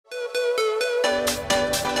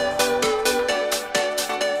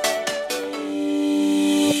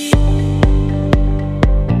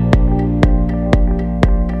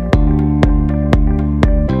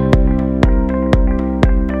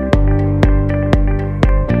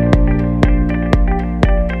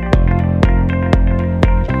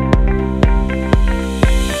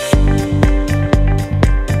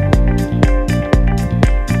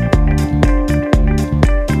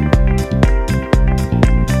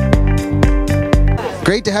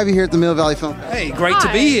Great to have you here at the Mill Valley Film. Hey, great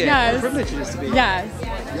to be here. Yes. What a privilege it is to be here.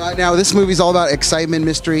 Yes. Now, this movie's all about excitement,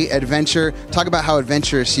 mystery, adventure. Talk about how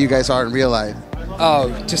adventurous you guys are in real life.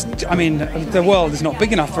 Oh, I mean, the world is not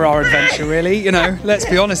big enough for our adventure, really. You know, let's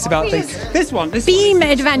be honest about things. This Beam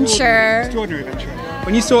adventure. Extraordinary adventure.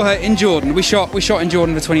 When you saw her in Jordan, we shot in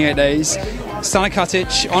Jordan for 28 days. Stana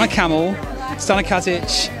Katic on a camel. Stana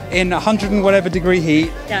Katic in 100 and whatever degree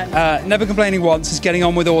heat. Yeah. Never complaining once, just getting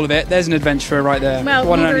on with all of it. There's an adventurer right there. Well,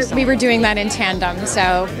 we were doing that in tandem,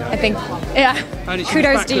 so I think, yeah,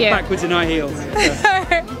 kudos to you. Backwards in high heels.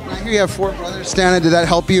 I hear you have 4 brothers. Stana, did that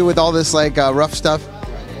help you with all this rough stuff?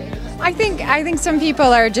 I think some people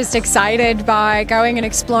are just excited by going and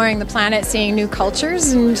exploring the planet, seeing new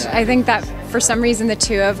cultures, and I think that for some reason the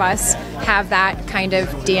two of us have that kind of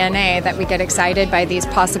DNA that we get excited by these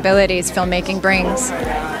possibilities filmmaking brings.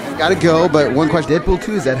 Gotta go, but one question. Deadpool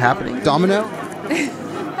 2, is that happening? Domino?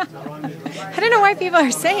 I don't know why people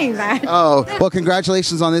are saying that. Oh, well,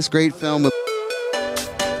 congratulations on this great film.